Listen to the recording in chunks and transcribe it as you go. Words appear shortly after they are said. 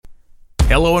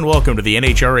Hello and welcome to the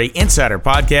NHRA Insider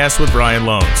Podcast with Brian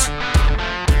Lohnes.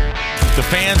 The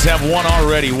fans have won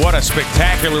already. What a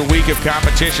spectacular week of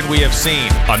competition we have seen.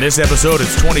 On this episode,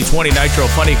 it's 2020 Nitro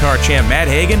Funny Car champ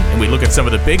Matt Hagan, and we look at some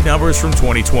of the big numbers from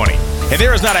 2020. And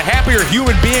there is not a happier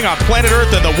human being on planet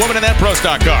Earth than the woman in that Pro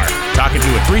Stock car. Talking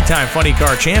to a three-time Funny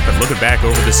Car champ and looking back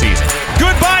over the season.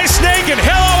 Goodbye, Snake, and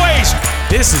hello, Ace.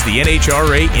 This is the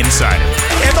NHRA Insider.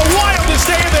 And the wildest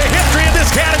day in the history of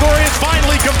this category is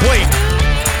finally complete.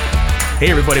 Hey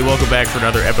everybody, welcome back for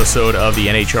another episode of the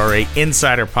NHRA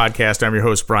Insider Podcast. I'm your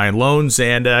host, Brian Lohnes,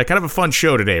 and kind of a fun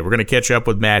show today. We're going to catch up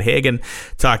with Matt Hagan,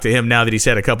 talk to him now that he's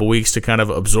had a couple weeks to kind of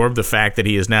absorb the fact that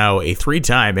he is now a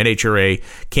three-time NHRA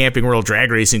Camping World Drag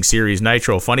Racing Series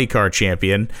Nitro Funny Car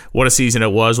champion. What a season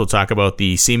it was. We'll talk about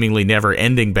the seemingly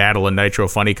never-ending battle in Nitro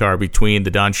Funny Car between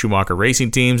the Don Schumacher racing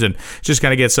teams and just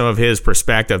kind of get some of his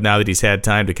perspective now that he's had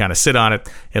time to kind of sit on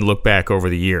it and look back over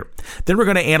the year. Then we're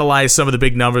going to analyze some of the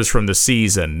big numbers from the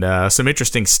season, some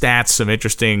interesting stats, some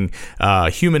interesting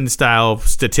human-style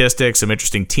statistics, some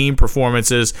interesting team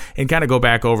performances, and kind of go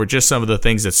back over just some of the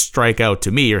things that strike out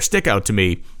to me or stick out to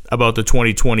me about the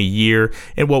 2020 year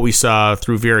and what we saw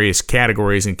through various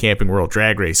categories in Camping World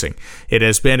Drag Racing. It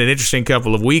has been an interesting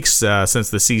couple of weeks since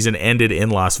the season ended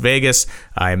in Las Vegas.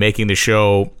 I am making the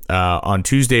show on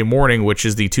Tuesday morning, which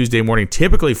is the Tuesday morning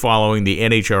typically following the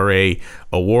NHRA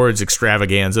Awards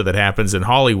extravaganza that happens in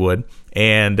Hollywood.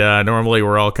 And normally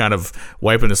we're all kind of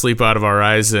wiping the sleep out of our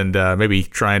eyes and maybe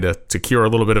trying to cure a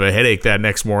little bit of a headache that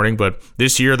next morning. But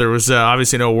this year there was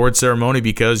obviously no award ceremony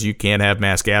because you can't have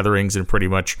mass gatherings in pretty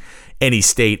much any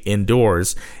state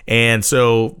indoors. And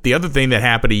so the other thing that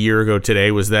happened a year ago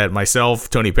today was that myself,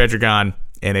 Tony Pedregon,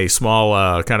 and a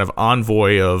small kind of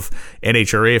envoy of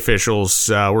NHRA officials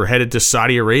were headed to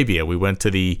Saudi Arabia. We went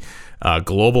to the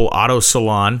Global Auto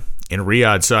Salon in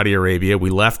Riyadh, Saudi Arabia.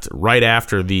 We left right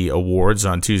after the awards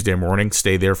on Tuesday morning,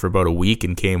 stayed there for about a week,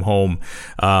 and came home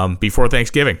before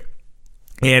Thanksgiving.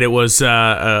 And it was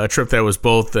a trip that was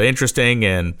both interesting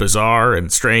and bizarre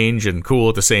and strange and cool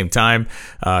at the same time.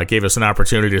 Gave us an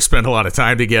opportunity to spend a lot of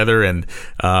time together, and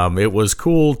it was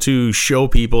cool to show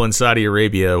people in Saudi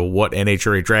Arabia what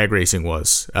NHRA drag racing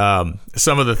was.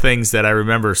 Some of the things that I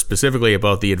remember specifically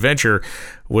about the adventure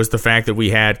was the fact that we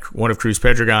had one of Cruz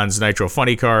Pedregon's Nitro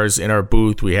Funny Cars in our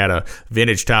booth. We had a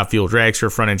vintage Top Fuel dragster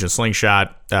front engine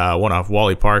slingshot, one of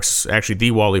Wally Park's, actually the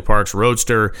Wally Park's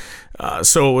Roadster.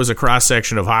 So it was a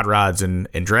cross-section of hot rods and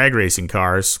drag racing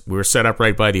cars. We were set up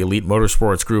right by the Elite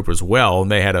Motorsports group as well,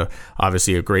 and they had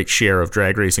obviously a great share of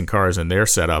drag racing cars in their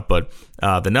setup. But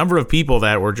the number of people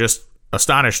that were just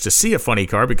astonished to see a funny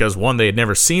car because, one, they had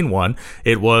never seen one.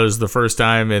 It was the first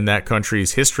time in that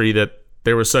country's history that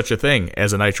there was such a thing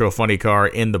as a Nitro Funny Car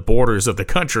in the borders of the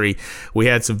country. We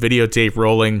had some videotape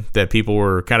rolling that people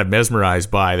were kind of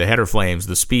mesmerized by, the header flames,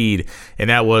 the speed,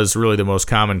 and that was really the most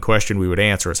common question we would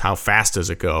answer is how fast does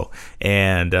it go?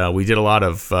 And we did a lot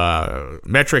of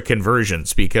metric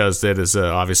conversions because that is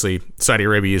obviously Saudi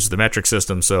Arabia uses the metric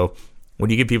system, so when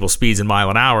you give people speeds in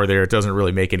mile an hour there, it doesn't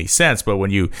really make any sense. But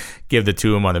when you give it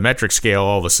to them on the metric scale,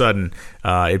 all of a sudden,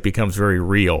 it becomes very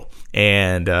real.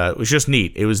 And it was just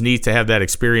neat. It was neat to have that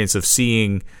experience of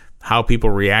seeing how people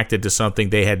reacted to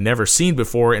something they had never seen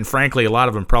before. And frankly, a lot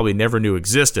of them probably never knew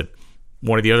existed.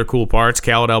 One of the other cool parts,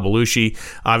 Khaled Al-Balushi,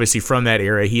 obviously from that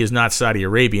era. He is not Saudi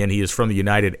Arabian. He is from the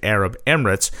United Arab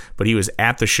Emirates, but he was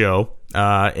at the show.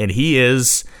 And he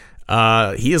is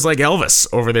like Elvis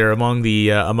over there among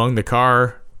the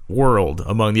car world,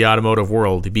 among the automotive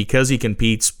world, because he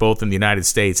competes both in the United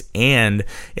States and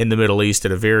in the Middle East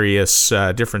at various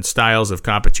different styles of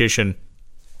competition.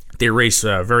 They race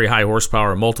very high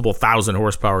horsepower, multiple thousand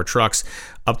horsepower trucks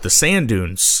up the sand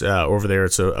dunes over there.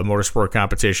 It's a motorsport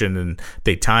competition, and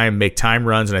they make time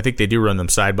runs, and I think they do run them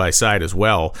side by side as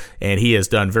well. And he has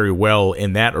done very well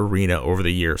in that arena over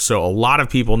the years. So a lot of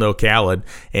people know Khaled,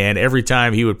 and every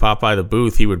time he would pop by the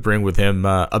booth, he would bring with him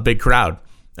a big crowd.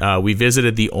 We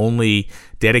visited the only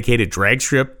dedicated drag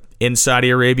strip in Saudi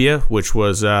Arabia, which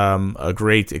was a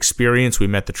great experience. We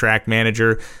met the track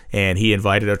manager, and he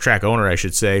invited a track owner, I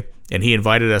should say, and he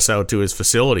invited us out to his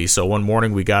facility. So one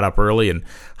morning we got up early and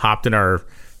hopped in our,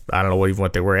 I don't know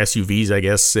what they were, SUVs, I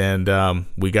guess, and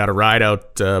we got a ride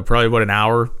out probably about an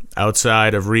hour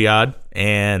outside of Riyadh,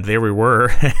 and there we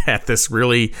were at this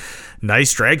really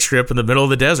nice drag strip in the middle of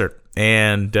the desert.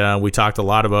 And we talked a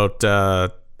lot about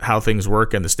how things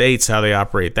work in the States, how they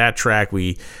operate that track.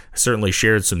 We certainly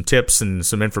shared some tips and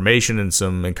some information and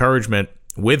some encouragement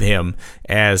with him,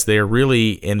 as they're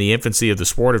really in the infancy of the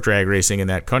sport of drag racing in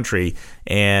that country.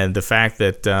 And the fact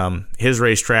that his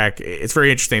racetrack, it's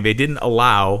very interesting. They didn't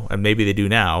allow, and maybe they do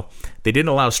now, they didn't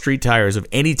allow street tires of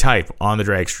any type on the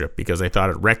drag strip because they thought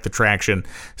it wrecked the traction.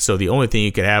 So the only thing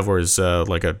you could have was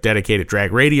like a dedicated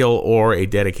drag radial or a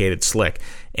dedicated slick.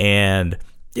 And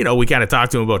we kind of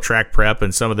talked to him about track prep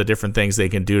and some of the different things they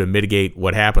can do to mitigate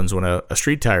what happens when a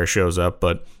street tire shows up.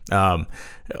 But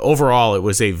overall, it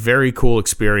was a very cool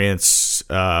experience.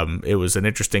 It was an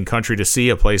interesting country to see,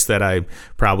 a place that I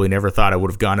probably never thought I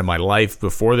would have gone in my life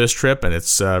before this trip. And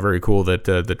it's very cool that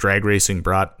the drag racing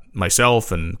brought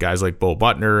myself and guys like Bo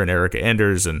Butner and Erica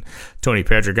Enders and Tony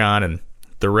Pedregon and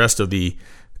the rest of the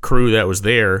crew that was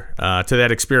there to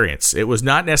that experience. It was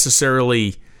not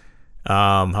necessarily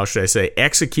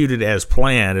executed as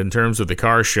planned in terms of the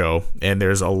car show, and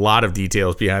there's a lot of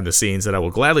details behind the scenes that I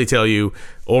will gladly tell you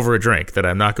over a drink that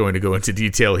I'm not going to go into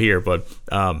detail here. But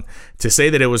to say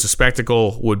that it was a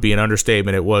spectacle would be an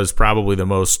understatement. It was probably the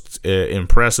most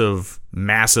impressive,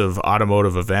 massive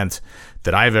automotive event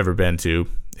that I've ever been to.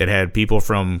 It had people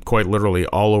from quite literally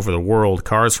all over the world,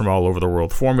 cars from all over the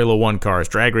world, Formula One cars,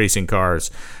 drag racing cars.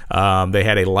 They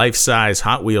had a life-size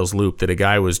Hot Wheels loop that a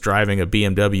guy was driving a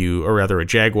BMW, or rather a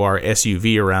Jaguar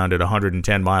SUV around at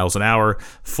 110 miles an hour,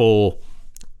 full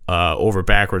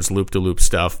over-backwards loop-to-loop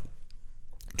stuff.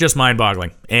 Just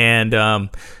mind-boggling. And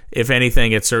if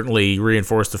anything, it certainly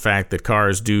reinforced the fact that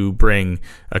cars do bring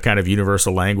a kind of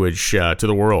universal language to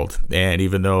the world. And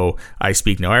even though I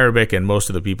speak no Arabic and most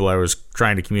of the people I was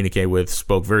trying to communicate with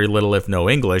spoke very little, if no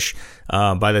English,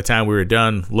 by the time we were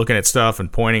done looking at stuff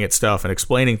and pointing at stuff and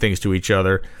explaining things to each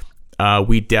other,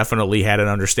 we definitely had an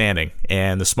understanding.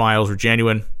 And the smiles were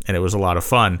genuine, and it was a lot of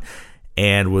fun.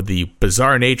 And with the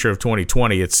bizarre nature of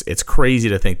 2020, it's crazy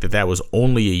to think that was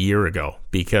only a year ago,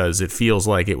 because it feels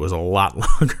like it was a lot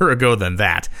longer ago than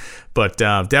that. But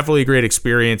definitely a great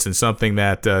experience, and something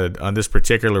that on this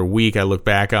particular week I look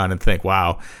back on and think,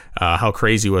 wow, how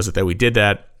crazy was it that we did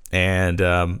that? And,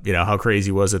 how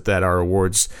crazy was it that our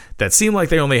awards that seemed like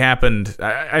they only happened,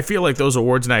 I feel like those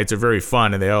awards nights are very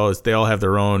fun, and they all have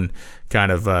their own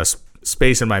kind of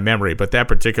space in my memory. But that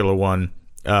particular one,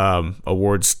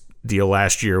 awards deal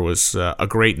last year, was a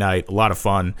great night, a lot of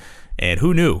fun, and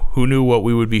who knew what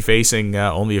we would be facing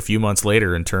only a few months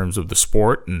later in terms of the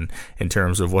sport and in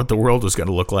terms of what the world was going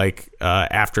to look like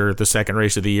after the second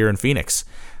race of the year in Phoenix.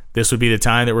 This would be the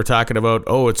time that we're talking about,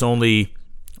 it's only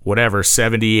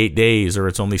 78 days, or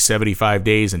it's only 75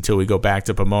 days until we go back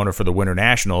to Pomona for the Winter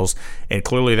Nationals. And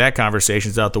clearly that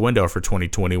conversation's out the window for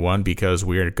 2021, because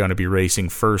we are going to be racing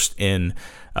first in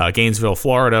Gainesville,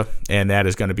 Florida, and that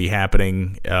is going to be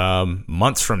happening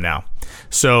months from now.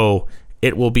 So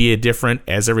it will be a different,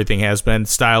 as everything has been,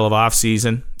 style of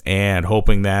off-season, and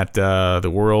hoping that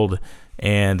the world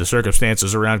and the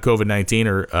circumstances around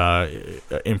COVID-19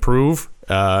 are improve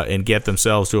and get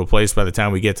themselves to a place by the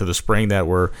time we get to the spring that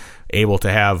we're able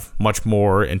to have much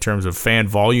more in terms of fan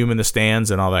volume in the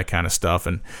stands and all that kind of stuff.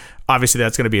 And obviously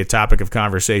that's going to be a topic of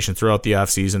conversation throughout the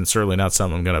offseason. Certainly not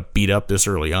something I'm going to beat up this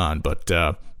early on, but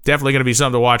definitely going to be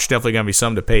something to watch, definitely going to be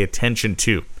something to pay attention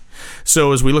to.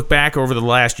 So as we look back over the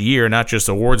last year, not just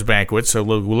awards banquets, so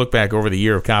we'll look back over the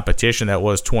year of competition that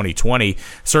was 2020.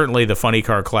 Certainly the funny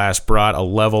car class brought a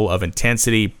level of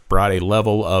intensity, brought a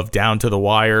level of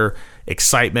down-to-the-wire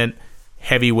excitement,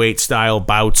 heavyweight style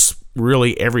bouts,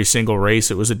 really every single race.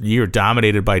 It was a year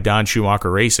dominated by Don Schumacher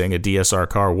Racing. A DSR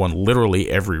car won literally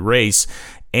every race.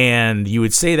 And you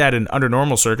would say that under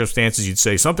normal circumstances, you'd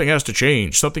say something has to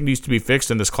change, something needs to be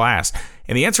fixed in this class.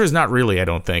 And the answer is not really, I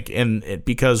don't think. And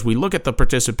because we look at the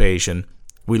participation,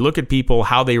 we look at people,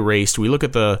 how they raced, we look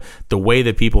at the way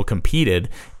that people competed,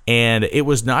 and it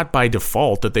was not by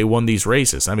default that they won these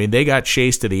races. I mean, they got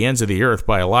chased to the ends of the earth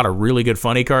by a lot of really good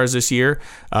funny cars this year.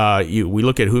 We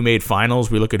look at who made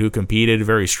finals. We look at who competed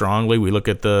very strongly. We look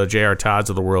at the J.R. Todds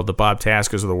of the world, the Bob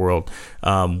Taskers of the world.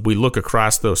 We look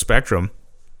across the spectrum.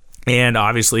 And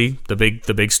obviously, the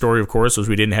big story, of course, was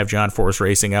we didn't have John Force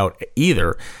Racing out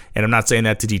either. And I'm not saying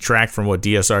that to detract from what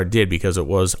DSR did, because it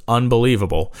was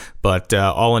unbelievable. But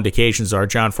all indications are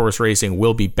John Force Racing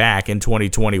will be back in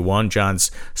 2021.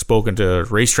 John's spoken to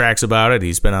racetracks about it.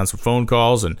 He's been on some phone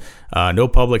calls, and no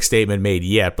public statement made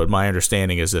yet. But my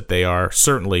understanding is that they are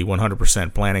certainly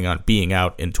 100% planning on being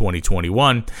out in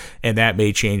 2021. And that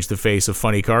may change the face of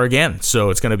Funny Car again. So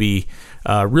it's going to be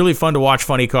really fun to watch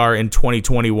Funny Car in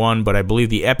 2021. But I believe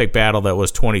the epic battle that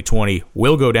was 2020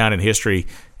 will go down in history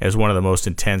as one of the most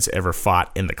intense ever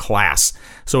fought in the class.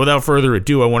 So without further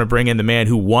ado, I want to bring in the man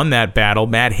who won that battle,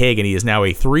 Matt Hagan. He is now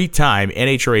a 3-time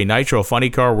NHRA Nitro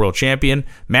Funny Car World Champion.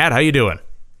 Matt, how you doing?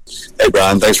 Hey,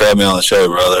 Brian, thanks for having me on the show,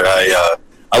 brother.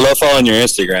 I love following your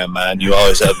Instagram, man. You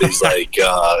always have these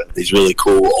these really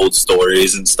cool old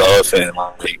stories and stuff, and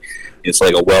it's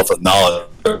like a wealth of knowledge.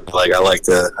 Like I like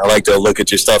to look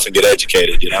at your stuff and get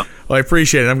educated, you know. Well, I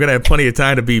appreciate it. I'm gonna have plenty of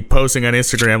time to be posting on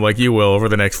Instagram like you will over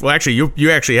the next. Well, actually,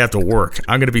 you actually have to work.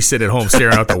 I'm gonna be sitting at home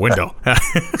staring out the window.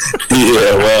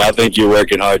 Yeah, well, I think you're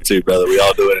working hard too, brother. We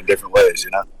all do it in different ways, you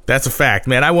know. That's a fact,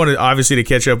 man. I wanted obviously to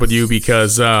catch up with you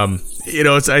because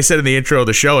I said in the intro of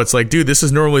the show, it's like, dude, this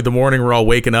is normally the morning we're all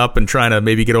waking up and trying to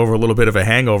maybe get over a little bit of a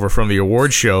hangover from the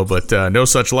awards show, but no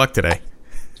such luck today.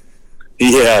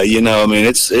 Yeah,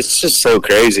 it's just so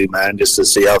crazy, man, just to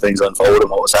see how things unfold and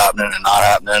what was happening and not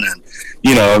happening. And,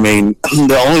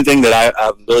 the only thing that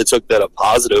I really took that a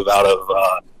positive out of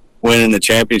winning the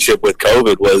championship with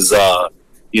COVID was, I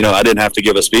didn't have to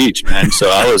give a speech, man. So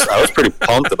I was pretty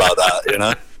pumped about that, you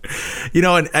know.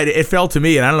 And it felt to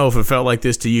me, and I don't know if it felt like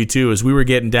this to you too, as we were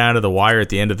getting down to the wire at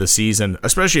the end of the season,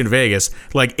 especially in Vegas,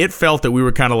 like it felt that we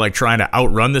were kind of like trying to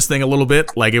outrun this thing a little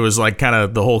bit. Like it was like kind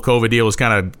of the whole COVID deal was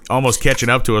kind of almost catching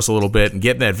up to us a little bit, and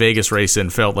getting that Vegas race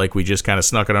in felt like we just kind of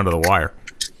snuck it under the wire.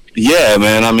 Yeah,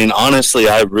 man. I mean, honestly,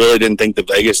 I really didn't think the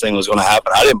Vegas thing was going to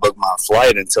happen. I didn't book my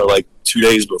flight until like 2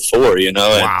 days before, you know.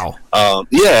 And, wow.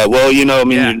 Yeah, well, you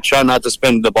try not to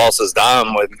spend the boss's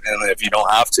dime if you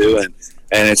don't have to,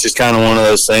 and it's just kind of one of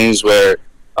those things where,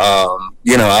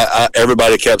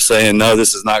 everybody kept saying, no,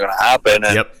 this is not going to happen.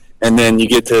 And, yep. And then you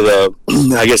get to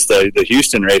the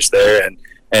Houston race there,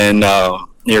 and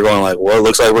you're going like, well, it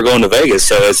looks like we're going to Vegas.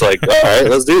 So it's like, all right,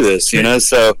 let's do this, you know.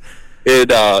 So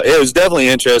it was definitely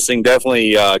interesting,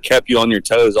 definitely kept you on your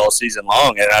toes all season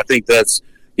long. And I think that's,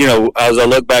 as I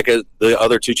look back at the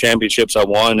other two championships I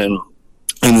won and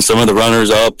some of the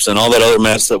runners-ups and all that other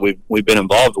mess that we've been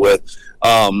involved with,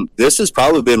 this has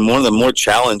probably been one of the more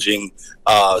challenging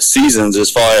seasons as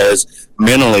far as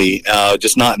mentally,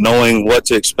 just not knowing what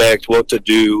to expect, what to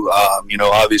do.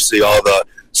 Obviously all the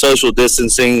social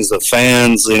distancing, the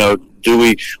fans, are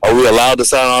we allowed to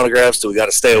sign autographs? Do we got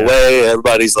to stay away?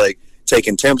 Everybody's like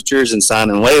taking temperatures and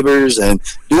signing waivers and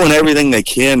doing everything they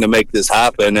can to make this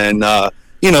happen. And,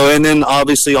 and then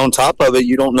obviously on top of it,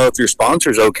 you don't know if your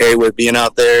sponsor's okay with being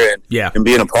out there and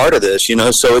being a part of this,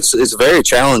 so it's very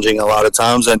challenging a lot of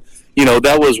times. And,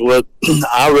 that was what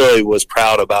I really was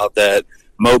proud about, that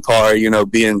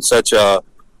Mopar, being such a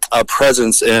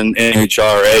presence in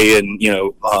NHRA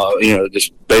and,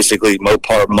 just basically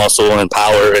Mopar muscle and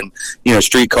power and,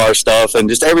 streetcar stuff and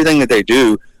just everything that they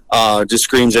do. Just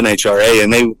screams NHRA,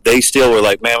 and they still were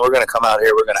like, man, we're going to come out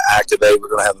here, we're going to activate, we're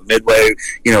going to have a midway,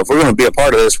 if we're going to be a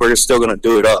part of this, we're still going to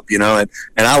do it up,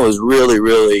 and I was really,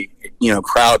 really,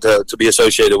 proud to be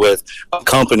associated with a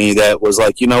company that was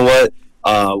like, you know what,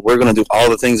 we're going to do all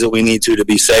the things that we need to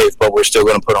be safe, but we're still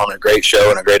going to put on a great show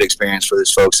and a great experience for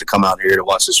these folks to come out here to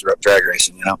watch this drag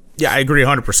racing, Yeah, I agree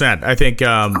 100%. I think,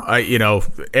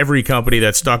 every company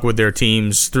that stuck with their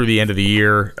teams through the end of the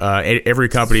year, every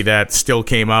company that still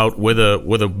came out with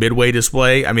a midway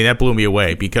display, I mean, that blew me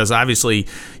away because obviously,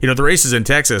 the races in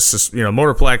Texas,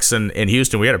 Motorplex and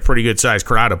Houston, we had a pretty good sized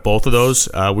crowd at both of those.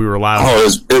 We were allowed. Oh,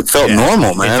 it felt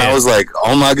normal, man. I was like,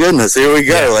 oh my goodness, here we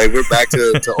go. Yeah. Like we're back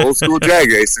to old school drag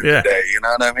racing today. You know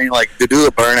what I mean? Like to do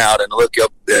a burnout and look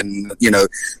up and,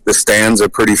 the stands are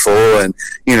pretty full and,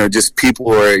 just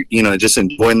people are, just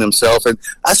enjoying themselves. And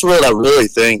that's what I really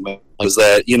think, man, is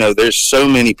that, there's so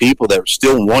many people that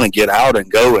still want to get out and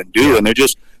go and do, and they're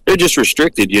just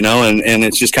restricted, and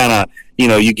it's just kind of,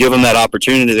 you give them that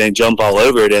opportunity, they jump all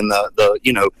over it. And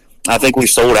I think we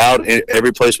sold out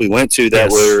every place we went to that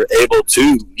we're able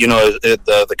to, at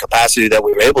the capacity that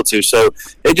we were able to. So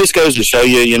it just goes to show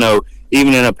you,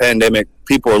 even in a pandemic,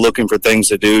 people are looking for things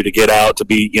to do, to get out, to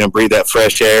be, breathe that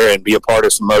fresh air and be a part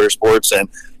of some motorsports. And,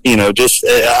 I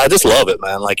just love it,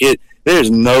 man. Like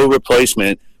there's no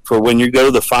replacement for when you go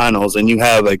to the finals and you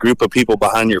have a group of people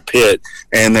behind your pit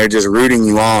and they're just rooting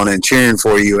you on and cheering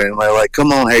for you. And they're like,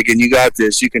 come on, Hagan, you got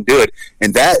this, you can do it.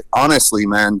 And that honestly,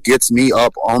 man, gets me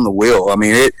up on the wheel. I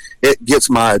mean, it gets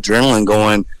my adrenaline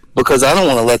going, because I don't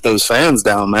want to let those fans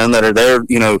down, man, that are there,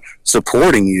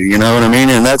 supporting you, you know what I mean?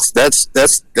 And that's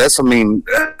I mean,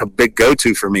 a big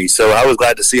go-to for me. So I was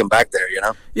glad to see them back there,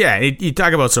 Yeah, you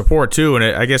talk about support too, and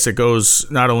I guess it goes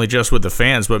not only just with the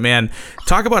fans, but man,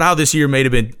 talk about how this year may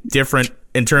have been different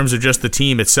in terms of just the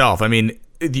team itself. I mean,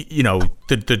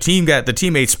 the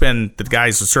teammates the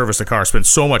guys that service the car spend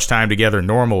so much time together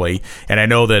normally, and I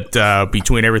know that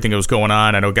between everything that was going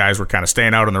on, I know guys were kind of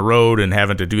staying out on the road and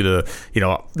having to do the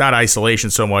not isolation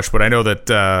so much, but I know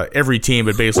that every team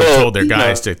had basically told their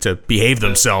guys to behave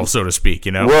themselves, so to speak.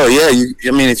 Well, yeah,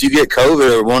 if you get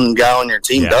COVID or one guy on your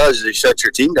team does, they shut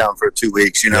your team down for 2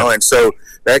 weeks, and so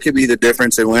that could be the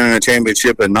difference in winning a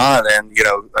championship and not, and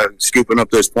scooping up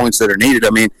those points that are needed.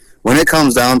 When it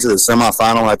comes down to the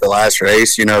semifinal at the last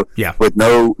race, with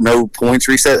no points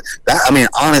reset,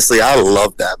 honestly, I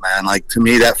love that, man. Like, to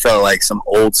me, that felt like some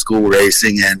old school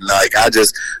racing, and like I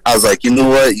was like, you know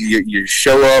what, you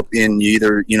show up and you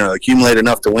either accumulate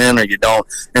enough to win or you don't.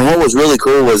 And what was really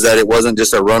cool was that it wasn't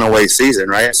just a runaway season,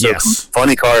 right? So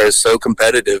Funny Car is so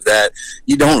competitive that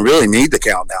you don't really need the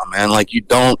countdown, man. Like, you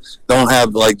don't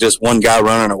have like just one guy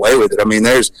running away with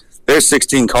it. There's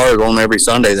 16 cars on every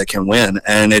Sunday that can win,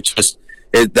 and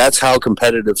that's how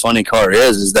competitive Funny Car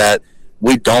is that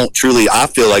we don't truly, I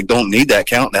feel like, don't need that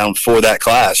countdown for that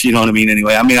class. You know what I mean?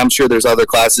 Anyway, I'm sure there's other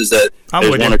classes that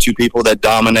there's one or two people that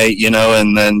dominate,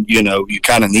 and then, you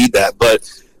kind of need that. But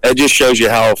it just shows you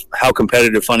how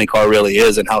competitive Funny Car really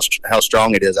is and how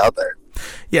strong it is out there.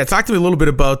 Yeah, talk to me a little bit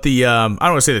about the, I don't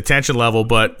want to say the tension level,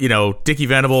 but, Dickie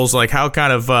Venables, like how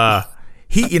kind of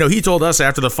he told us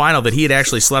after the final that he had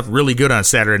actually slept really good on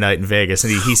Saturday night in Vegas,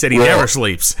 and he said he never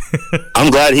sleeps.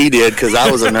 I'm glad he did, because I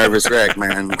was a nervous wreck,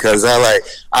 man. Because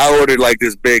I ordered like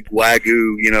this big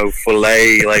Wagyu,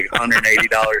 filet, like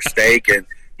 $180 steak, and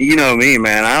you know me,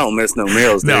 man, I don't miss no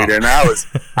meals, dude. No. And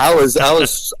I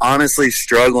was honestly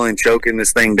struggling choking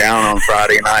this thing down on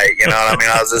Friday night. You know what I mean?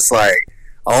 I was just like,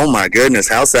 oh my goodness,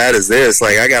 how sad is this?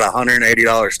 Like, I got a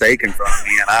 $180 steak in front of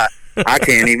me, and I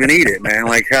can't even eat it, man.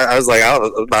 Like, I was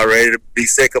about ready to be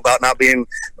sick about being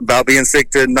sick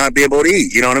to not be able to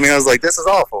eat. You know what I mean? I was like, this is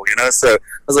awful, So I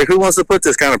was like, who wants to put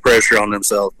this kind of pressure on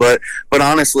themselves? But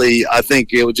honestly, I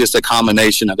think it was just a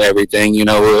combination of everything,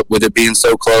 with it being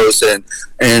so close and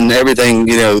everything,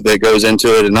 that goes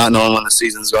into it, and not knowing when the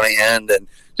season's going to end, and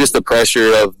just the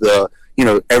pressure of the,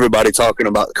 everybody talking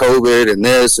about COVID and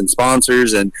this and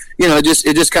sponsors, and it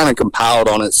just kind of compiled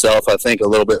on itself, I think, a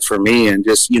little bit for me. And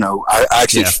just I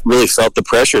actually really felt the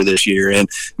pressure this year, and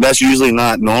that's usually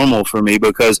not normal for me,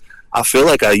 because I feel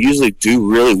like I usually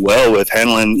do really well with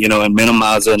handling, and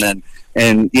minimizing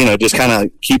and just kind of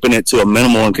keeping it to a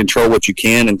minimal and control what you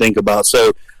can and think about.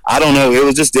 So I don't know, it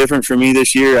was just different for me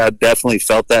this year. I definitely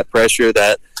felt that pressure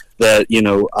that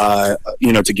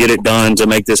to get it done, to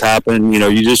make this happen.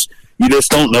 You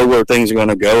just don't know where things are going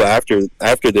to go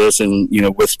after this, and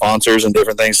with sponsors and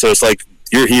different things. So it's like,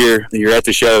 you're here, you're at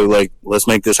the show, like, let's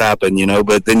make this happen,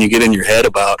 But then you get in your head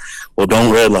about, well,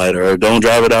 don't red light, or don't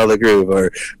drive it out of the groove,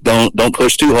 or don't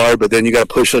push too hard. But then you got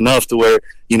to push enough to where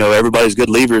everybody's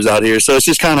good levers out here. So it's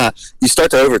just kind of, you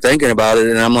start to overthinking about it,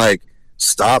 and I'm like,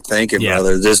 stop thinking,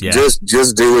 brother. Just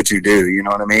do what you do. You know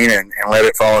what I mean? And let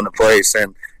it fall into place.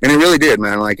 And it really did,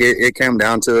 man. Like, it came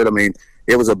down to it.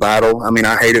 It was a battle.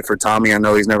 I hate it for Tommy. I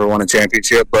know he's never won a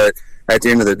championship, but at the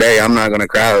end of the day, I'm not going to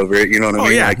cry over it. You know what I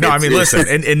mean? Yeah. Like, listen,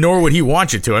 and nor would he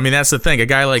want you to. That's the thing. A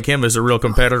guy like him is a real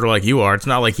competitor like you are. It's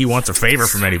not like he wants a favor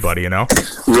from anybody,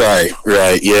 Right.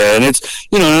 Yeah. And it's,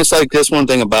 it's like this one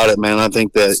thing about it, man. I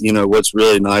think that, what's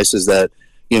really nice is that,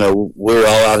 we're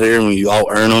all out here and we all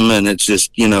earn them. And it's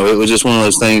just, it was just one of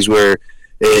those things where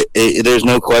there's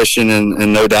no question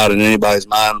and no doubt in anybody's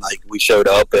mind. Like, we showed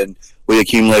up and we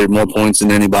accumulated more points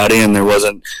than anybody, and there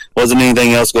wasn't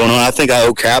anything else going on. I think I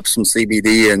owe Cap some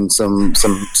CBD and some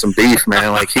beef,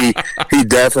 man. Like, he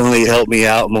definitely helped me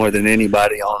out more than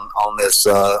anybody on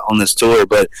this tour.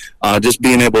 But just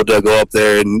being able to go up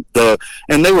there, and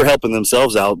they were helping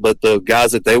themselves out, but the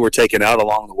guys that they were taking out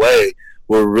along the way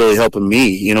were really helping me,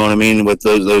 you know what I mean, with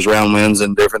those round wins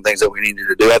and different things that we needed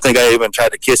to do. I think I even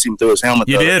tried to kiss him through his helmet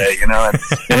the other day,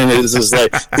 and it was just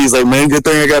like, he's like, man, good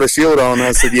thing I got a shield on.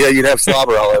 I said, yeah, you'd have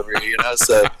slobber all over you,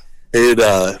 so it,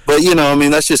 but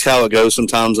that's just how it goes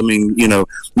sometimes. You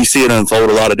see it unfold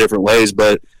a lot of different ways,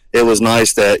 but it was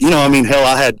nice that, hell,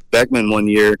 I had Beckman one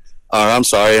year, I had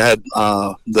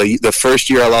the first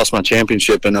year I lost my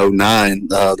championship in 2009,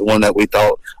 the one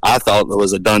that I thought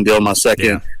was a done deal. My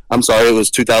second, it was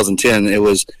 2010. It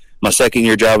was my second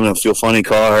year driving a Feel Funny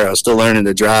car. I was still learning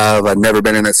to drive. I'd never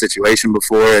been in that situation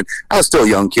before, and I was still a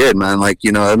young kid, man. Like,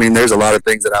 there's a lot of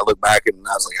things that I look back and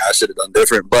I was like, I should have done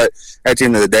different. But at the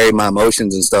end of the day, my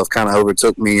emotions and stuff kind of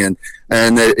overtook me, and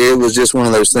it was just one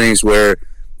of those things where,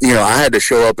 I had to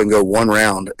show up and go one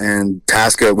round, and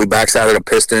Tasca, we backsided a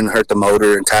piston, hurt the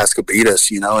motor, and Tasca beat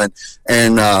us,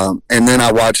 and then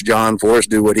I watched John Forrest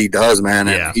do what he does, man,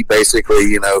 and he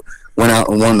basically, went out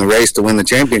and won the race to win the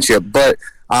championship. But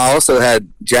I also had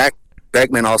Jack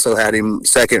Beckman also had him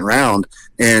second round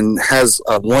and has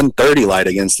a 130 light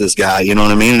against this guy. You know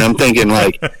what I mean? And I'm thinking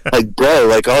like bro,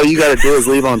 like all you got to do is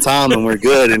leave on time and we're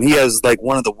good. And he has like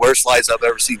one of the worst lights I've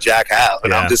ever seen Jack have.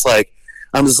 And I'm just like,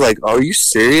 are you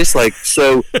serious? Like,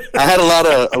 so I had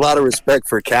a lot of respect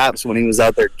for Caps when he was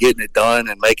out there getting it done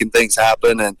and making things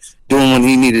happen and doing what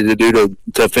he needed to do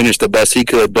to finish the best he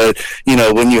could. But, you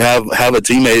know, when you have a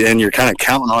teammate and you're kind of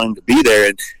counting on him to be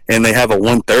there and they have a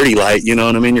 130 light, you know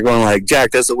what I mean? You're going like,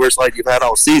 Jack, that's the worst light you've had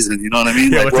all season. You know what I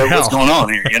mean? Yeah, like, what's going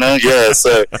on here? You know? Yeah.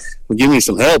 So give me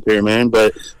some help here, man.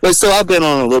 But still, I've been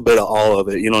on a little bit of all of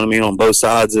it, you know what I mean? On both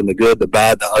sides, and the good, the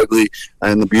bad, the ugly,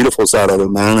 and the beautiful side of it,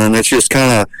 man. And it's just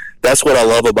kind of, that's what I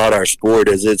love about our sport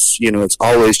is it's, you know, it's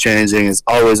always changing, it's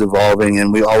always evolving,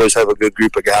 and we always have a good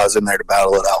group of guys in there to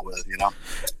battle it out with, you know?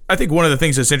 I think one of the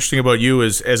things that's interesting about you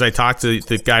is, as I talk to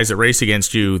the guys that race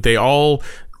against you, they all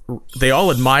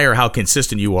admire how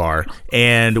consistent you are,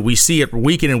 and we see it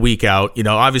week in and week out. You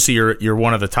know, obviously you're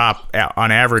one of the top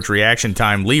on average reaction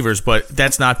time leavers, but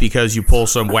that's not because you pull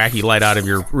some wacky light out of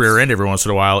your rear end every once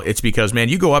in a while. It's because, man,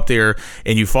 you go up there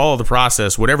and you follow the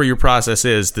process, whatever your process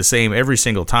is, the same every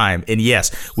single time. And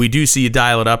yes, we do see you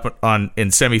dial it up in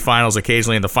semifinals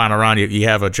occasionally. In the final round, you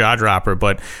have a jaw dropper,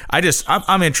 but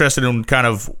I'm interested in kind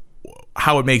of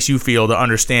how it makes you feel to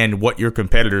understand what your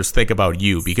competitors think about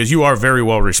you, because you are very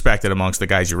well respected amongst the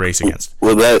guys you race against.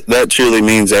 Well, that truly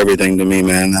means everything to me,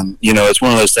 man. You know, it's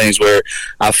one of those things where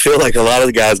I feel like a lot of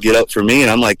the guys get up for me and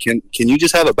I'm like, can you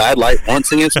just have a bad light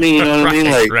once against me? You know what I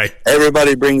mean? Like,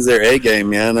 everybody brings their A game,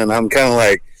 man. And I'm kind of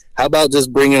like, how about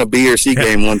just bringing a B or C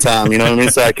game one time? You know what I mean?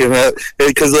 So I can,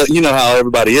 because you know how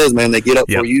everybody is, man. They get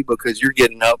up for you because you're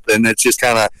getting up, and it's just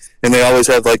kind of, and they always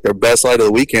have like their best light of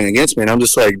the weekend against me. And I'm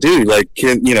just like, dude, like,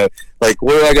 like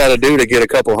what do I got to do to get a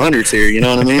couple hundreds here? You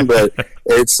know what I mean? But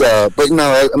it's, but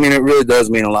no, I mean, it really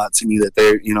does mean a lot to me that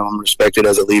they're, you know, I'm respected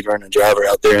as a leader and a driver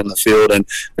out there in the field. And,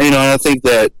 you know, and I think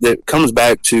that comes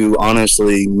back to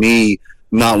honestly me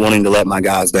not wanting to let my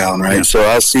guys down, right? Yeah. So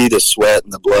I see the sweat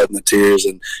and the blood and the tears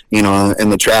and, you know, and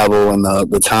the travel and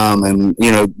the time and,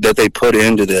 you know, that they put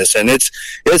into this. And it's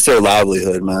their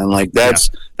livelihood, man. Like that's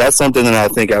something that I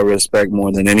think I respect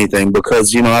more than anything,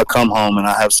 because, you know, I come home and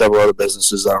I have several other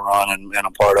businesses I run and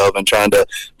I'm part of, and trying to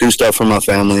do stuff for my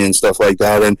family and stuff like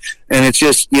that. And it's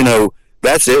just, you know,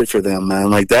 that's it for them,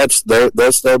 man. Like that's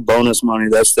their bonus money.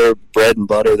 That's their bread and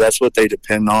butter. That's what they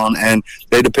depend on, and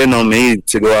they depend on me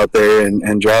to go out there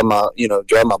and drive my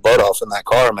butt off in that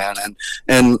car, man.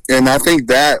 And I think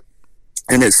that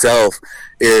in itself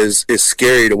is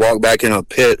scary, to walk back in a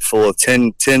pit full of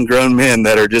 10 grown men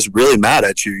that are just really mad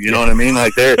at you. You know what I mean?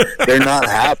 Like they're not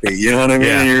happy. You know what I mean?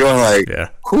 And you're going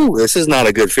like, whew, this is not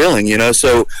a good feeling, you know?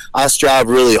 So I strive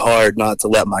really hard not to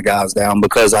let my guys down,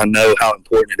 because I know how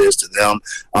important it is to them.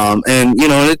 And, you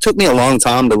know, it took me a long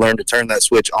time to learn to turn that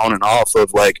switch on and off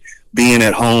of like being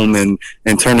at home and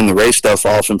turning the race stuff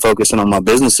off and focusing on my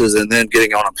businesses, and then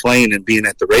getting on a plane and being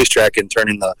at the racetrack and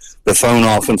turning the phone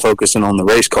off and focusing on the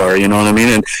race car. You know what I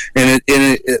mean? And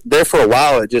it there for a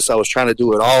while, I was trying to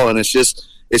do it all, and it's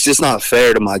just not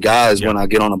fair to my guys when I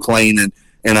get on a plane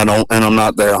and I'm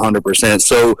not there 100%.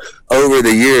 So over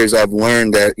the years, I've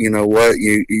learned that, you know what,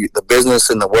 the business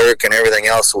and the work and everything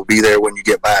else will be there when you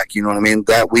get back. You know what I mean?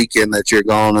 That weekend that you're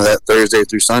gone, or that Thursday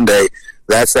through Sunday,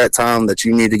 that's that time that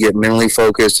you need to get mentally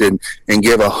focused and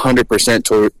give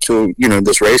 100% to you know,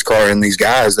 this race car and these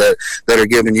guys that are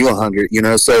giving you 100. You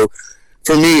know, so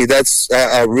for me,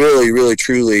 I really, really,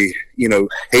 truly, you know,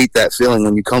 hate that feeling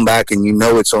when you come back and you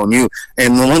know it's on you.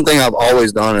 And the one thing I've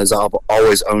always done is I've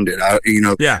always owned it.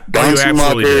 Don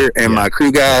Schumacher and my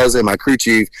crew guys and my crew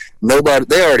chief, they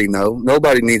already know.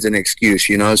 Nobody needs an excuse,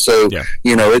 you know. So,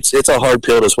 you know, it's a hard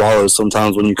pill to swallow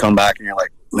sometimes when you come back and you're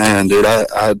like, man, dude,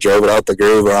 I drove it out the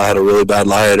groove, or I had a really bad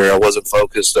light, or I wasn't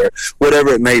focused, or whatever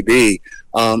it may be.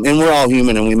 And we're all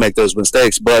human and we make those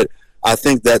mistakes, but I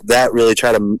think that really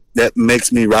that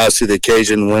makes me rise to the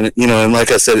occasion when, you know, and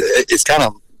like I said, it's kind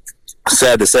of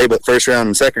sad to say, but first round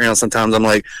and second round, sometimes I'm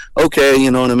like, okay, you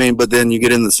know what I mean? But then you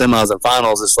get in the semis and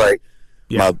finals, it's like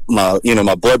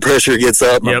my blood pressure gets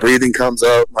up, my breathing comes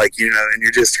up, like, you know, and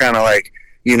you're just kind of like,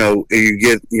 you know,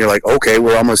 you're like, okay,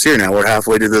 we're almost here now. We're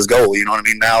halfway to this goal. You know what I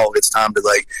mean? Now it's time to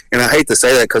like, and I hate to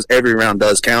say that because every round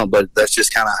does count, but that's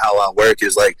just kind of how I work,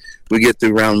 is like we get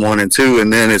through round 1 and 2,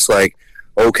 and then it's like,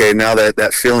 okay, now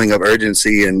that feeling of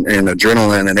urgency and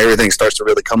adrenaline and everything starts to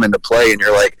really come into play, and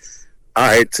you're like, all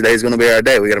right, today's going to be our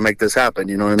day. We got to make this happen.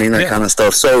 You know what I mean? That kind of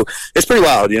stuff. So it's pretty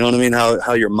wild. You know what I mean?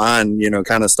 How your mind, you know,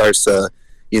 kind of starts to,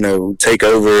 take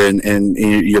over and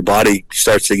your body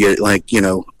starts to get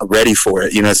ready for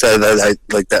it. So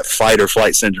like that fight or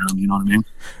flight syndrome. You know what I mean?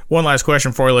 One last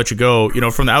question before I let you go.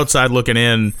 From the outside looking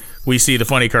in, we see the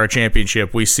Funny Car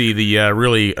Championship. We see the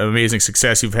really amazing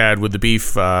success you've had with the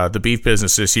beef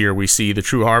business this year. We see the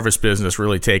True Harvest business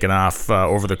really taking off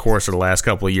over the course of the last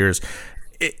couple of years.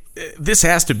 This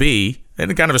has to be,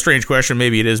 and kind of a strange question,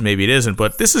 maybe it is, maybe it isn't,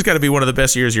 but this has got to be one of the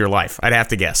best years of your life, I'd have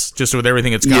to guess, just with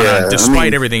everything that's gone on,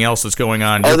 despite everything else that's going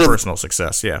on, your personal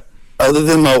success, yeah. Other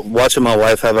than watching my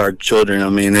wife have our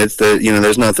children, it's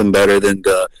there's nothing better than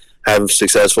to have a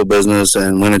successful business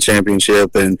and win a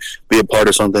championship and be a part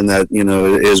of something that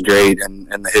is great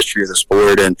in the history of the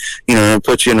sport, and it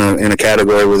puts you in a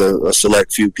category with a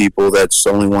select few people that's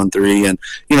only won 3, and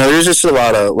there's just a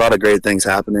lot of great things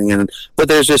happening, but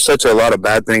there's just such a lot of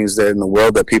bad things that in the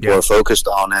world that people are focused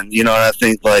on, and I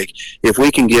think if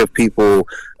we can give people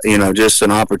just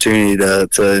an opportunity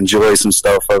to enjoy some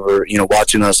stuff over,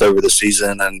 watching us over the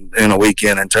season and in a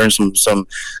weekend, and turn some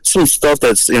stuff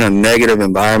that's in a negative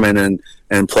environment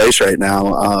and place right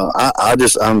now.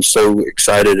 I'm so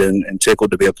excited and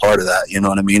tickled to be a part of that. You know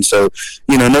what I mean? So,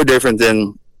 no different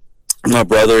than my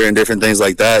brother and different things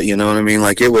like that. You know what I mean?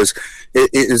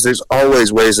 There's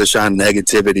always ways to shine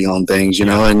negativity on things,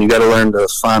 and you got to learn to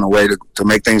find a way to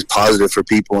make things positive for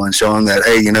people and show them that,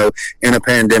 hey, in a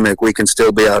pandemic, we can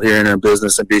still be out here in our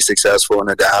business and be successful and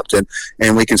adapt,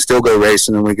 and we can still go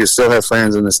racing, and we can still have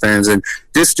fans in the stands, and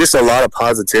just a lot of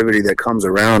positivity that comes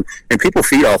around, and people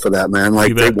feed off of that, man.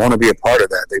 They want to be a part of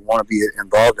that. They want to be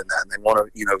involved in that, and they want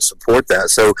to, support that.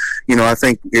 So, I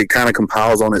think it kind of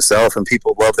compiles on itself, and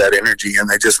people love that energy, and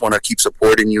they just want to keep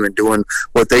supporting you and doing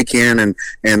what they can,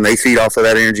 and they feed off of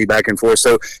that energy back and forth.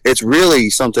 So it's really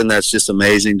something that's just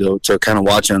amazing to kind of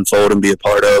watch unfold and be a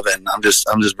part of. And I'm just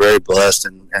very blessed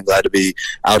and glad to be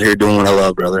out here doing what I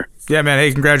love, brother. Yeah, man.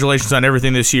 Hey, congratulations on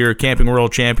everything this year. Camping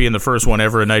World Champion, the first one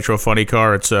ever, a Nitro Funny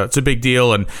Car. It's a big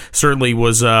deal, and certainly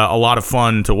was a lot of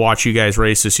fun to watch you guys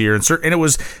race this year. And it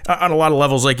was on a lot of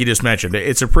levels, like you just mentioned.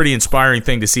 It's a pretty inspiring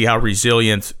thing to see how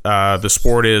resilient the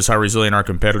sport is, how resilient our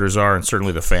competitors are, and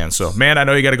certainly the fans. So, man, I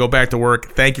know you got to go back to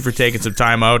work. Thank you for taking some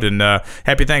time out, and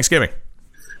happy Thanksgiving.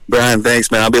 Brian,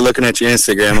 thanks, man. I'll be looking at your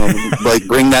Instagram.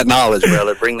 Bring that knowledge,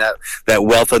 brother. Bring that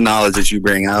wealth of knowledge that you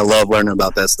bring. I love learning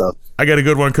about that stuff. I got a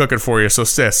good one cooking for you, so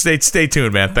stay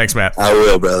tuned, man. Thanks, Matt. I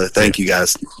will, brother. Thank you,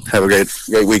 guys. Have a great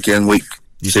weekend, week.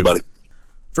 You too, buddy.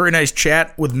 Very nice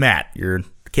chat with Matt. You're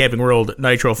Camping World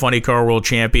Nitro Funny Car World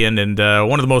Champion, and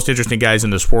one of the most interesting guys in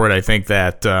the sport. I think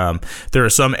that there are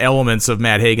some elements of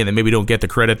Matt Hagan that maybe don't get the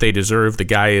credit they deserve. The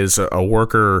guy is a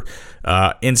worker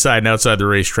inside and outside the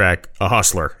racetrack, a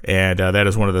hustler, and that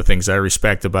is one of the things I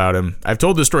respect about him. I've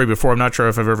told this story before. I'm not sure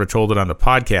if I've ever told it on the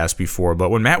podcast before, but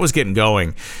when Matt was getting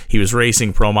going, he was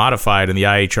racing Pro Modified in the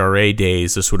IHRA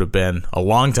days. This would have been a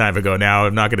long time ago now.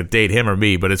 I'm not going to date him or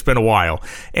me, but it's been a while.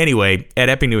 Anyway, at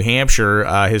Epping, New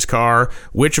Hampshire, his car,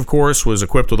 which of course was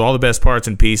equipped with all the best parts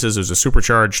and pieces. It was a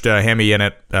supercharged Hemi in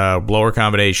it, blower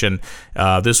combination.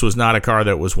 This was not a car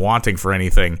that was wanting for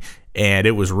anything, and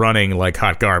it was running like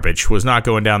hot garbage. Was not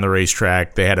going down the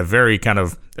racetrack. They had a very kind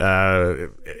of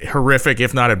horrific,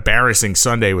 if not embarrassing,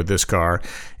 Sunday with this car,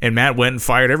 and Matt went and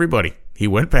fired everybody. He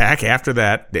went back after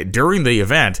that. During the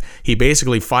event, he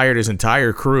basically fired his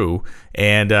entire crew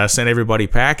and sent everybody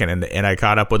packing. And I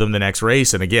caught up with him the next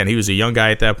race. And again, he was a young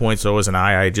guy at that point, so wasn't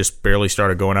I. I just barely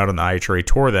started going out on the IHRA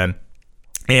tour then.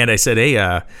 And I said,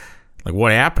 hey,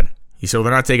 what happened? He said, well,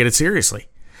 they're not taking it seriously.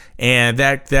 And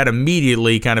that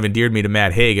immediately kind of endeared me to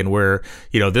Matt Hagan, where,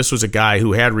 this was a guy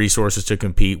who had resources to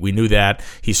compete. We knew that.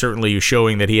 He certainly was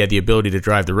showing that he had the ability to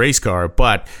drive the race car,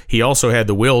 but he also had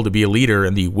the will to be a leader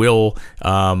and the will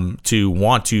to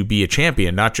want to be a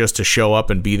champion, not just to show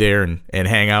up and be there and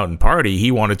hang out and party.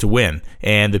 He wanted to win.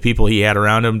 And the people he had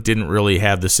around him didn't really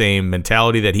have the same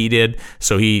mentality that he did,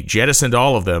 so he jettisoned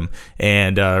all of them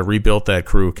and rebuilt that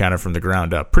crew kind of from the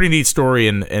ground up. Pretty neat story,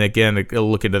 and again, a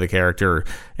look into the character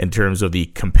in terms of the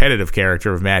competitive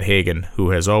character of Matt Hagan,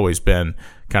 who has always been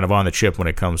kind of on the chip when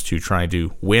it comes to trying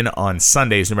to win on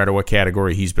Sundays, no matter what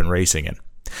category he's been racing in.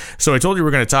 So I told you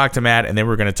we're going to talk to Matt, and then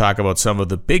we're going to talk about some of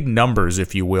the big numbers,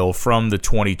 if you will, from the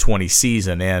 2020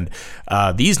 season. And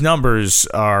these numbers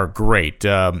are great.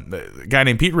 A guy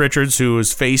named Pete Richards,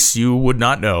 whose face you would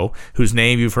not know, whose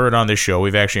name you've heard on this show.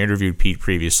 We've actually interviewed Pete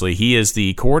previously. He is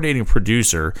the coordinating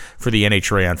producer for the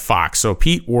NHRA on Fox. So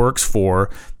Pete works for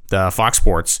Fox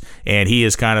Sports, and he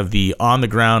is kind of the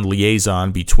on-the-ground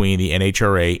liaison between the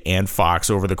NHRA and Fox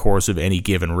over the course of any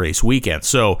given race weekend.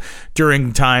 So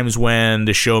during times when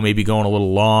the show may be going a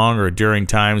little long, or during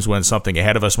times when something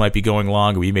ahead of us might be going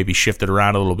long, we may be shifted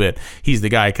around a little bit, he's the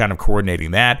guy kind of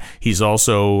coordinating that. He's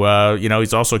also,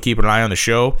 he's also keeping an eye on the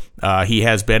show. He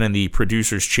has been in the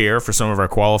producer's chair for some of our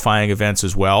qualifying events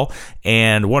as well.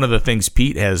 And one of the things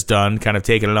Pete has done, kind of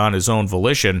taken it on his own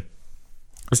volition,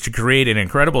 was to create an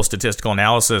incredible statistical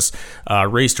analysis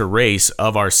race to race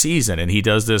of our season. And he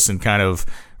does this in kind of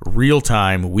real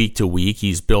time, week to week.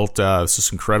 He's built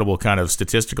this incredible kind of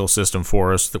statistical system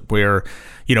for us where,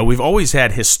 we've always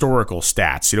had historical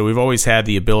stats. We've always had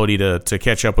the ability to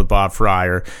catch up with Bob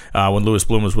Fryer. When Lewis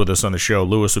Bloom was with us on the show,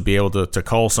 Lewis would be able to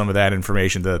cull some of that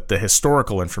information, the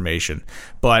historical information.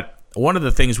 But one of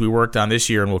the things we worked on this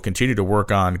year and will continue to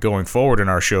work on going forward in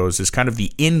our shows is kind of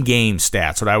the in-game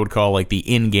stats, what I would call like the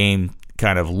in-game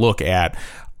kind of look at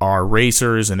our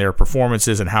racers and their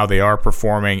performances and how they are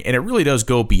performing. And it really does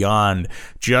go beyond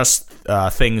just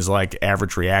things like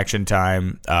average reaction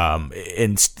time.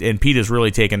 And Pete has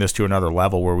really taken this to another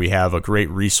level where we have a great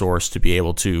resource to be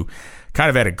able to kind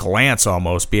of at a glance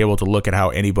almost be able to look at how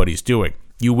anybody's doing.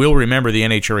 You will remember the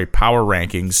NHRA Power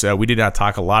Rankings. We did not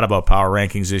talk a lot about Power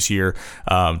Rankings this year.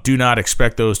 Do not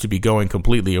expect those to be going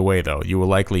completely away, though. You will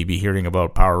likely be hearing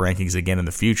about Power Rankings again in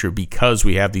the future because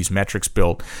we have these metrics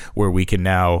built where we can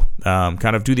now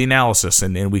kind of do the analysis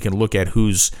and we can look at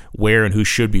who's where and who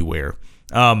should be where.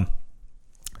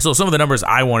 So some of the numbers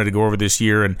I wanted to go over this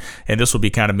year, and this will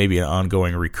be kind of maybe an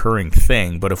ongoing recurring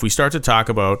thing, but if we start to talk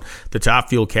about the top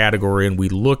fuel category and we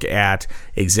look at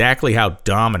exactly how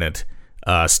dominant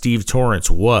Steve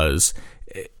Torrence was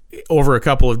over a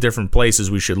couple of different places,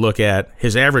 we should look at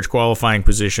his average qualifying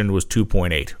position was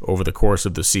 2.8 over the course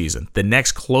of the season. The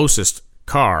next closest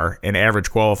car in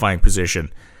average qualifying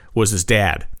position was his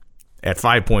dad at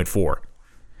 5.4.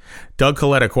 Doug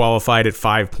Coletta qualified at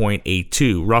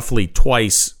 5.82, roughly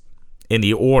twice in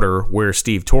the order where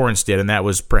Steve Torrence did, and that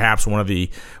was perhaps one of the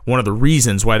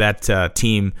reasons why that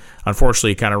team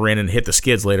unfortunately kind of ran and hit the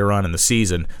skids later on in the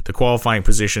season. The qualifying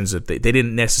positions, that they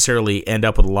didn't necessarily end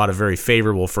up with a lot of very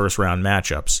favorable first-round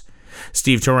matchups.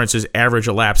 Steve Torrence's average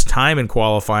elapsed time in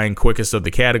qualifying, quickest of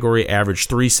the category, averaged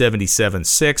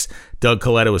 377.6. Doug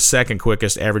Coletta was second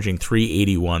quickest, averaging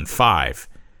 381.5.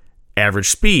 Average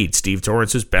speed, Steve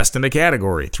Torrence is best in the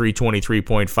category,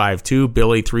 323.52,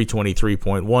 Billy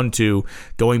 323.12,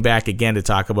 going back again to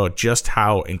talk about just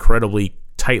how incredibly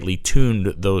tightly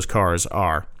tuned those cars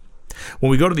are. When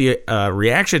we go to the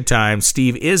reaction time,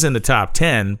 Steve is in the top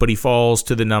 10, but he falls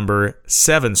to the number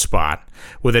 7 spot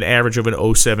with an average of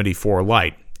an 074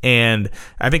 light. And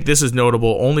I think this is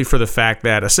notable only for the fact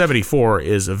that a 74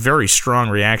 is a very strong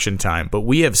reaction time, but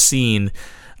we have seen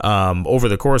over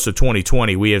the course of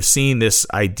 2020, we have seen this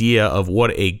idea of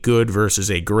what a good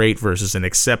versus a great versus an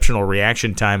exceptional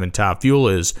reaction time in top fuel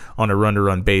is on a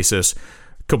run-to-run basis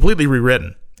completely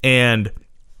rewritten. And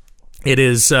it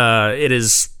is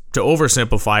to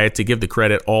oversimplify it, to give the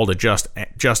credit all to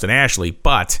Justin Ashley,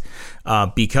 but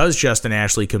because Justin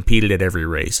Ashley competed at every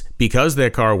race, because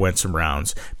that car went some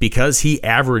rounds, because he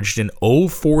averaged an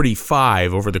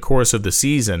 0.45 over the course of the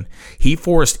season, he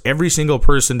forced every single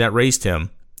person that raced him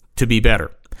to be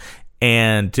better.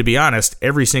 And to be honest,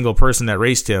 every single person that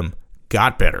raced him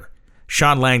got better.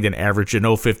 Sean Langdon averaged an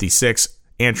 0.56,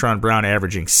 Antron Brown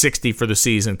averaging 60 for the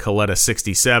season, Coletta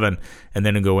 67, and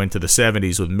then go into the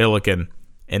 70s with Milliken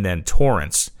and then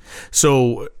Torrence.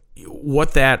 So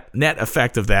what that net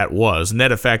effect of that was,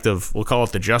 net effect of, we'll call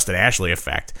it the Justin Ashley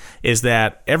effect, is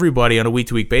that everybody on a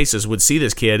week-to-week basis would see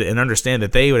this kid and understand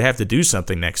that they would have to do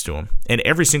something next to him. And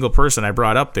every single person I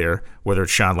brought up there, whether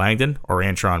it's Sean Langdon or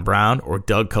Antron Brown or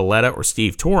Doug Coletta or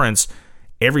Steve Torrence,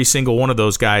 every single one of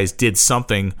those guys did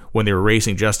something when they were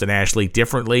racing Justin Ashley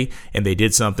differently, and they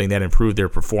did something that improved their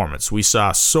performance. We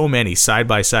saw so many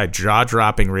side-by-side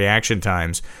jaw-dropping reaction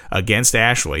times against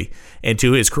Ashley, and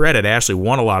to his credit, Ashley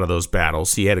won a lot of those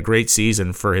battles. He had a great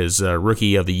season for his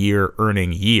Rookie of the Year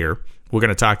earning year. We're going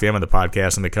to talk to him on the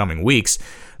podcast in the coming weeks,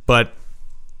 but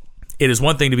it is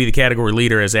one thing to be the category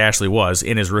leader, as Ashley was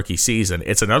in his rookie season.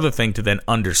 It's another thing to then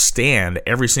understand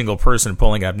every single person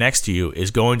pulling up next to you is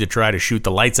going to try to shoot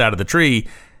the lights out of the tree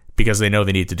because they know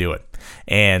they need to do it.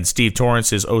 And Steve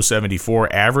Torrence's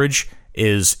 074 average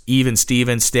is even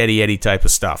Steven, steady Eddie type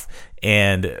of stuff.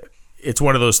 And it's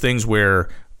one of those things where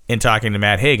in talking to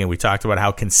Matt Hagan, we talked about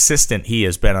how consistent he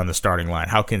has been on the starting line,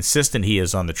 how consistent he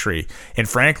is on the tree. And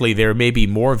frankly, there may be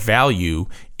more value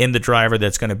in the driver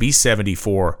that's going to be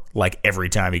 74 like every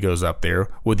time he goes up there,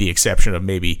 with the exception of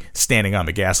maybe standing on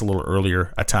the gas a little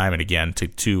earlier a time and again to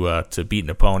beat an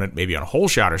opponent, maybe on a hole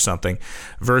shot or something,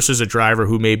 versus a driver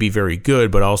who may be very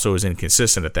good but also is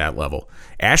inconsistent at that level.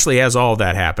 Ashley has all of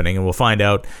that happening, and we'll find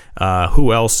out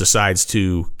who else decides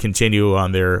to continue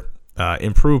on their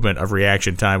improvement of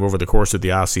reaction time over the course of the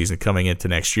offseason coming into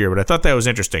next year. But I thought that was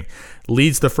interesting.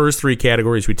 Leads the first three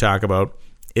categories we talk about,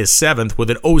 is 7th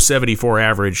with an 0.74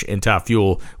 average in Top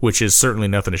Fuel, which is certainly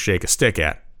nothing to shake a stick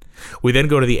at. We then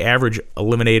go to the average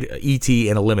ET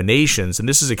and eliminations, and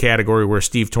this is a category where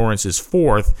Steve Torrence is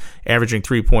 4th, averaging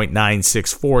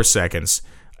 3.964 seconds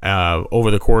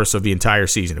over the course of the entire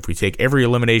season. If we take every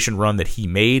elimination run that he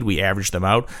made, we average them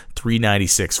out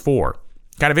 3.96.4.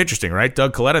 Kind of interesting, right?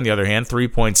 Doug Coletta, on the other hand,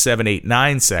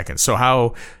 3.789 seconds. So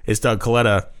how is Doug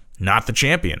Coletta not the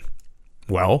champion?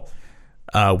 Well,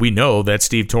 we know that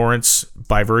Steve Torrence,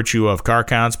 by virtue of car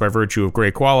counts, by virtue of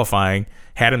great qualifying,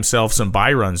 had himself some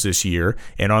buy runs this year,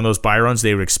 and on those buy runs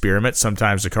they would experiment.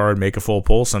 Sometimes the car would make a full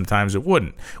pull, sometimes it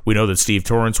wouldn't. We know that Steve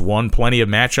Torrence won plenty of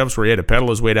matchups where he had to pedal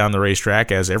his way down the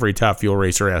racetrack, as every Top Fuel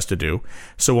racer has to do.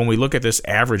 So when we look at this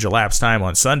average elapsed time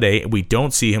on Sunday, we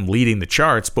don't see him leading the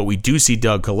charts, but we do see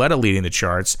Doug Coletta leading the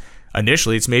charts.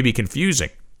 Initially, it's maybe confusing.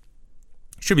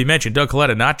 Should be mentioned, Doug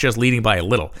Coletta not just leading by a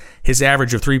little. His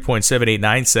average of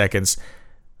 3.789 seconds.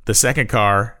 The second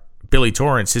car, Billy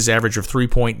Torrence, his average of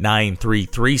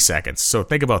 3.933 seconds. So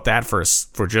think about that for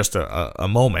just a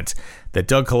moment, that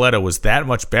Doug Coletta was that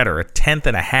much better, a tenth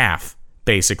and a half,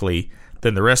 basically,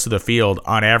 than the rest of the field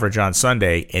on average on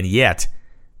Sunday, and yet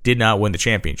did not win the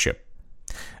championship.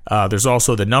 There's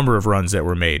also the number of runs that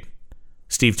were made.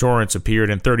 Steve Torrence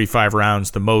appeared in 35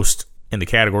 rounds, the most in the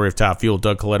category of Top Fuel.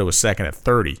 Doug Coletta was second at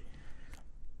 30.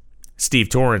 Steve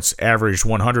Torrence averaged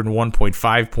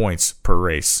 101.5 points per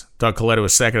race. Doug Coletta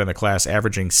was second in the class,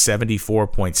 averaging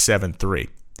 74.73.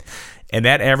 And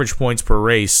that average points per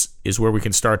race is where we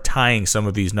can start tying some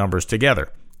of these numbers together.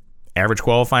 Average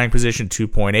qualifying position,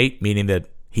 2.8, meaning that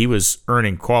he was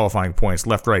earning qualifying points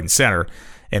left, right, and center,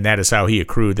 and that is how he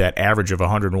accrued that average of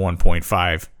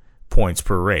 101.5 points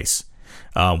per race.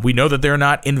 We know that they're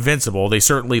not invincible. They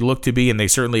certainly look to be, and they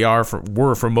certainly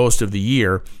were for most of the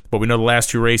year. But we know the last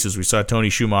two races, we saw Tony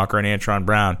Schumacher and Antron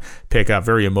Brown pick up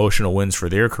very emotional wins for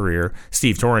their career.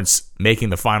 Steve Torrence making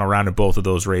the final round of both of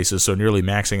those races, so nearly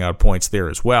maxing out points there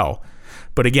as well.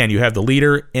 But again, you have the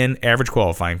leader in average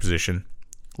qualifying position,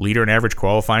 leader in average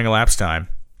qualifying elapsed time,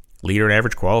 leader in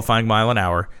average qualifying mile an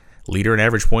hour, leader in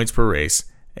average points per race,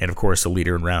 and of course the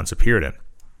leader in rounds appeared in.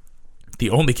 The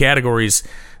only categories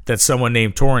that someone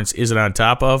named Torrence isn't on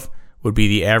top of would be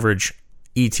the average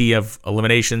ET of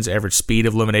eliminations, average speed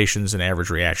of eliminations, and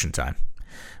average reaction time.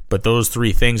 But those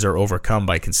three things are overcome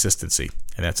by consistency,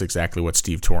 and that's exactly what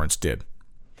Steve Torrence did.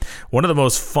 One of the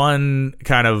most fun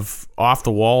kind of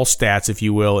off-the-wall stats, if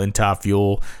you will, in Top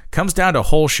Fuel comes down to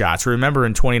hole shots. Remember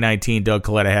in 2019, Doug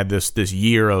Coletta had this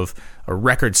year of a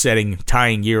record-setting,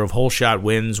 tying year of hole shot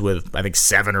wins with, I think,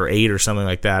 7 or 8 or something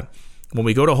like that. When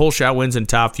we go to hole shot wins in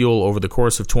Top Fuel over the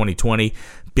course of 2020,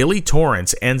 Billy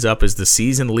Torrence ends up as the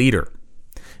season leader.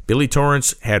 Billy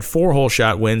Torrence had 4 hole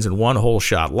shot wins and 1 hole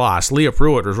shot loss. Leah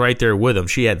Pruitt was right there with him.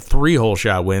 She had 3 hole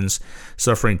shot wins,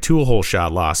 suffering 2 hole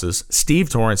shot losses. Steve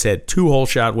Torrence had 2 hole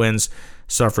shot wins,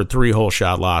 suffered 3 hole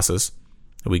shot losses.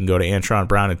 We can go to Antron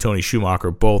Brown and Tony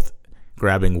Schumacher, both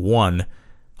grabbing 1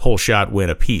 hole shot win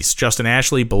apiece. Justin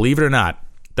Ashley, believe it or not,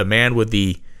 the man with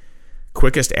the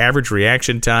quickest average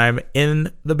reaction time in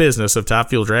the business of Top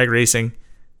Fuel drag racing,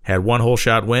 had 1 hole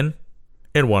shot win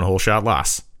and 1 hole shot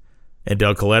loss. And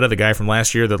Doug Coletta, the guy from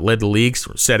last year that led the league,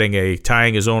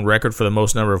 tying his own record for the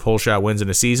most number of hole shot wins in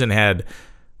a season, had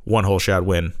 1 hole shot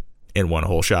win and 1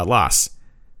 hole shot loss.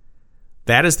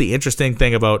 That is the interesting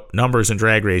thing about numbers in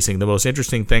drag racing, the most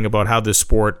interesting thing about how this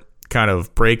sport kind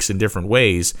of breaks in different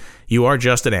ways. You are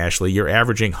Justin Ashley. You're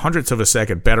averaging hundredths of a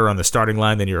second better on the starting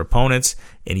line than your opponents,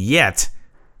 and yet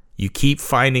you keep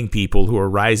finding people who are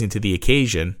rising to the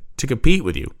occasion to compete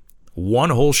with you. 1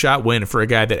 hole shot win for a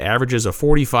guy that averages a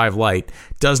 45 light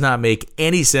does not make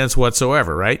any sense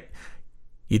whatsoever, right?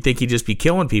 You'd think he'd just be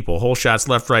killing people, hole shots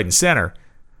left, right, and center.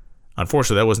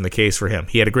 Unfortunately, that wasn't the case for him.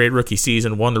 He had a great rookie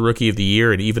season, won the Rookie of the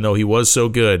Year, and even though he was so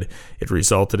good, it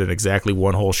resulted in exactly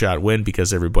 1 hole shot win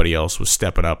because everybody else was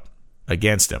stepping up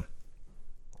against him.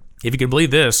 If you can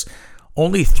believe this,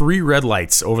 only 3 red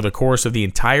lights over the course of the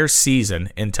entire season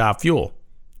in Top Fuel.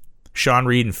 Sean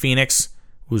Reed in Phoenix,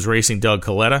 who was racing Doug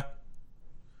Coletta.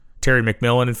 Terry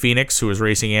McMillan in Phoenix, who was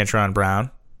racing Antron Brown.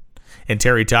 And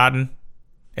Terry Totten,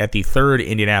 at the third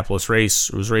Indianapolis race,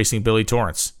 was racing Billy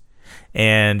Torrance.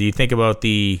 And you think about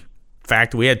the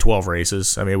fact we had 12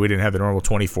 races. I mean, we didn't have the normal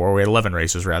 24. We had 11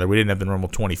 races, rather. We didn't have the normal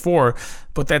 24,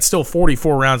 but that's still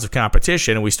 44 rounds of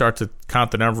competition, and we start to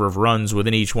count the number of runs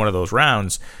within each one of those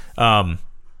rounds.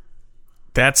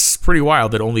 That's pretty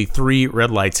wild that only 3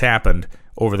 red lights happened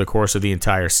over the course of the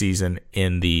entire season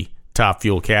in the top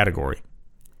fuel category.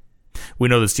 We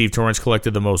know that Steve Torrance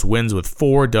collected the most wins with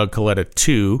 4, Doug Coletta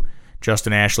 2,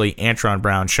 Justin Ashley, Antron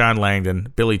Brown, Sean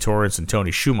Langdon, Billy Torrance, and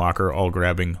Tony Schumacher all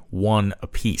grabbing 1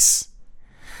 apiece.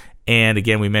 And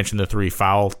again, we mentioned the three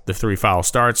foul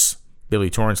starts. Billy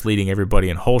Torrance leading everybody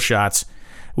in hole shots.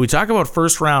 We talk about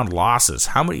first-round losses.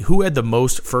 Who had the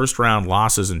most first-round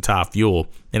losses in top fuel?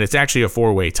 And it's actually a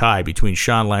 4-way tie between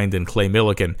Sean Langdon, Clay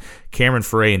Millican, Cameron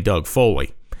Ferret, and Doug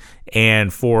Foley.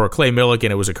 And for Clay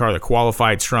Millican, it was a car that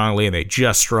qualified strongly, and they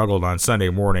just struggled on Sunday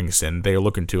mornings, and they're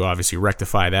looking to obviously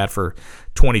rectify that for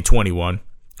 2021.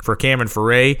 For Cameron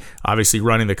Ferret, obviously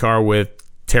running the car with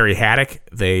Terry Haddock.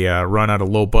 They run at a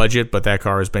low budget, but that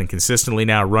car has been consistently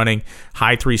now running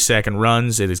high 3-second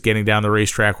runs. It is getting down the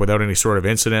racetrack without any sort of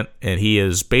incident, and he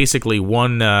is basically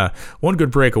one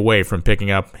good break away from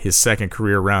picking up his second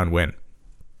career round win.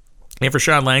 And for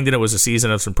Sean Langdon, it was a season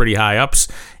of some pretty high ups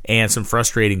and some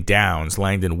frustrating downs.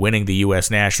 Langdon winning the U.S.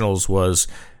 Nationals was,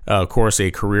 of course, a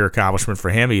career accomplishment for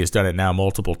him. He has done it now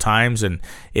multiple times, and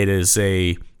it is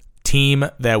a team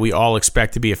that we all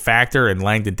expect to be a factor, and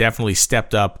Langdon definitely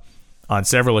stepped up on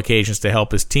several occasions to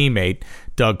help his teammate,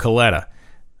 Doug Coletta.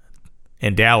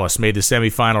 And Dallas made the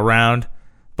semifinal round,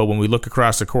 but when we look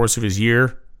across the course of his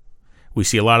year, we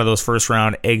see a lot of those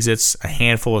first-round exits, a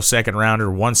handful of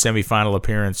second-rounder, 1 semifinal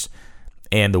appearance,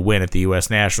 and the win at the U.S.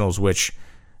 Nationals, which,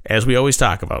 as we always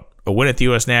talk about, a win at the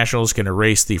U.S. Nationals can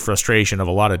erase the frustration of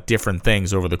a lot of different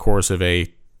things over the course of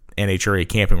a NHRA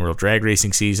Camping World Drag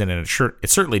Racing season, and it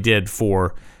certainly did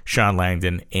for Sean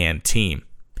Langdon and team.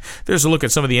 There's a look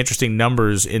at some of the interesting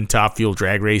numbers in top fuel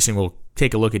drag racing. We'll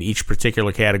take a look at each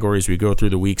particular category as we go through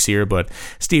the weeks here, but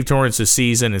Steve Torrance's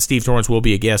season, and Steve Torrance will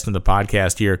be a guest in the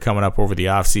podcast here coming up over the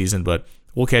off season, but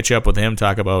we'll catch up with him,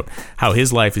 talk about how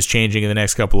his life is changing in the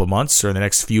next couple of months, or the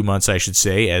next few months, I should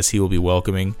say, as he will be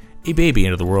welcoming a baby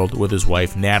into the world with his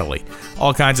wife, Natalie.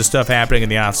 All kinds of stuff happening in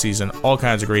the off-season, all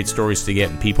kinds of great stories to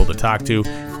get and people to talk to.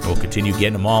 We'll continue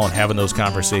getting them all and having those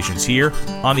conversations here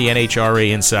on the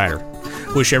NHRA Insider.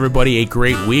 Wish everybody a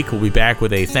great week. We'll be back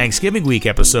with a Thanksgiving week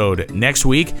episode next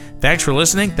week. Thanks for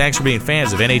listening. Thanks for being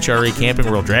fans of NHRA Camping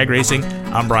World Drag Racing.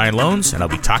 I'm Brian Lohnes, and I'll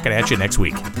be talking at you next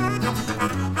week.